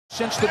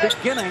since the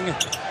beginning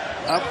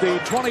of the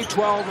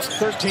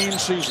 2012-13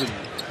 season.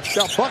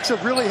 The Bucks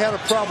have really had a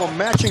problem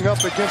matching up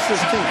against this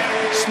team.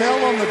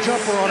 Snell on the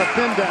jumper on a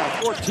pin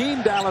down.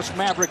 14 Dallas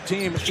Maverick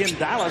team in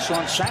Dallas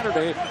on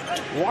Saturday.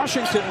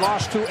 Washington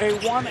lost to a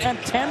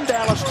 1-10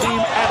 Dallas team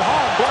at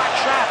home. Block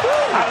shot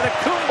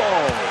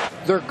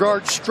Antetokounmpo. Their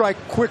guards strike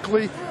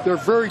quickly. They're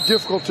very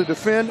difficult to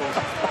defend.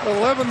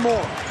 11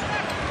 more.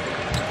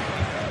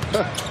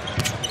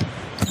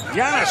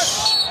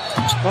 Giannis.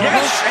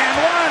 Yes, and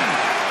one.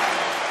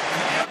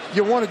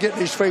 You want to get in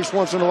his face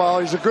once in a while.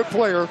 He's a good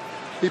player.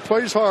 He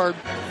plays hard.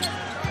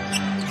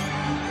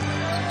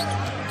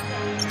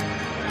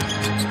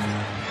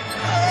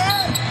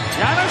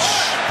 Giannis,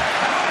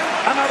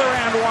 another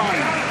and one.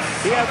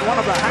 He had one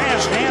of the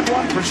highest and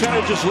one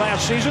percentages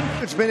last season.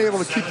 It's been able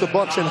to keep the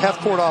Bucks in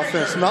half-court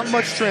offense. Not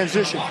much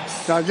transition.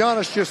 Now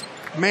Giannis just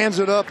mans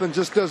it up and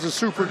just does a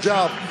super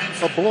job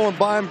of blowing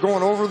by him,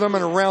 going over them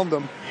and around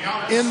them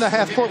in the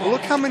half-court. But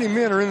look how many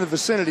men are in the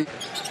vicinity.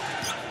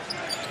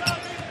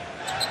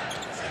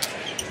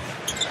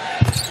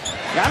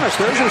 Giannis,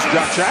 there's his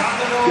jump shot.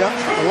 Yeah,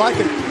 I like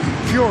it.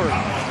 Pure.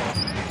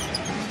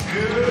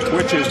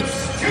 Which is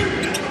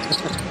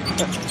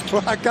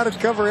well, I got to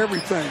cover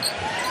everything.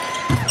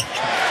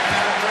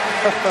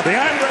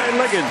 DeAndre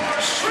Liggins.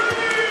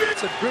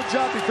 It's a good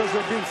job because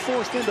they're being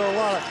forced into a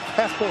lot of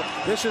half-court.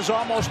 This is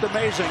almost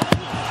amazing.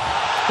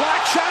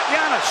 Block shot,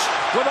 Giannis.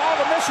 With all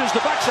the misses,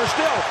 the Bucks are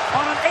still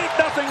on an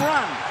 8-0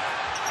 run.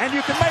 And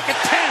you can make it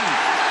 10.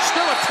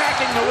 Still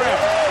attacking the rim.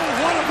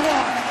 What a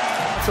block.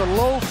 It's a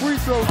low free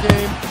throw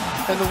game,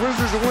 and the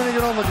Wizards are winning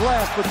it on the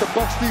glass, but the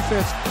Bucks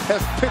defense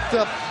has picked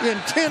up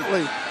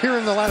intently here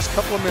in the last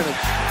couple of minutes.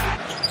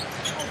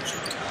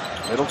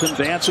 Middleton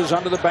dances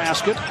under the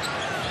basket.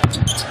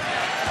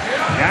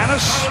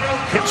 Giannis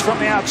hits from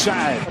the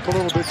outside. Up a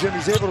little bit,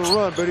 Jimmy's able to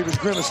run, but he was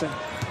grimacing.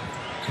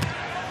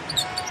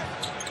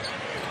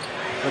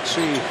 Let's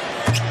see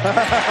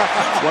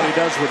what he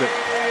does with it.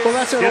 Well,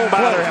 that's an Didn't old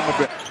bother play. him a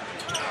bit.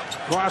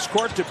 Cross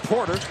court to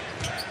Porter.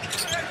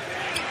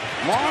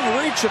 Long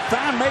reach of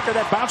Thon Maker.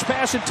 That bounce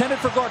pass intended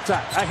for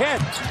Gortat.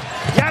 Ahead.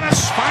 Giannis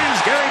finds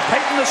Gary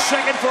Payton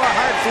II for a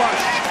hard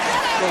flush.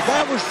 Well,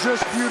 that was just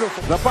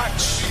beautiful. The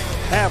Bucks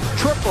have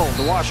tripled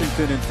the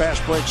Washington in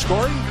fast break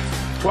scoring.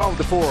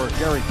 12-4,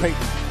 Gary Payton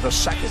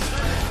II.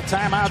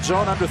 Timeout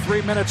zone under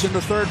 3 minutes in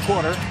the third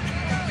quarter.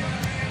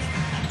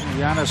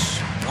 Giannis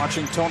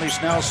watching Tony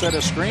Snell set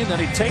a screen. Then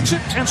he takes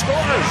it and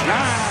scores.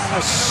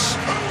 Giannis.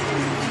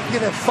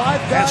 You can have 5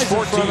 guys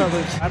in front of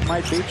it. That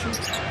might beat you.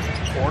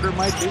 Porter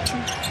might beat you.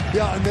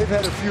 Yeah, and they've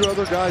had a few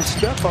other guys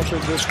step up in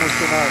this one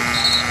tonight.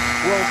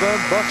 Well done,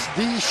 Bucks.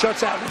 D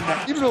shuts out.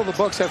 Even though the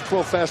Bucks have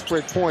 12 fast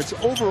break points,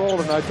 overall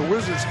tonight the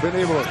Wizards have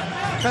been able to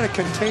kind of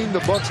contain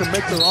the Bucks and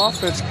make their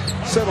offense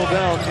settle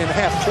down in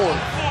half court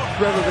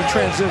rather than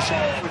transition.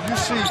 When you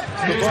see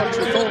the Bucks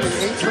with only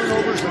 8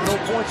 turnovers and no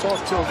points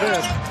off till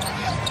then,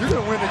 you're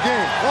going to win the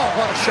game. Oh,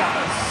 what a shot.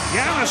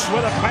 Giannis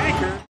with a banker.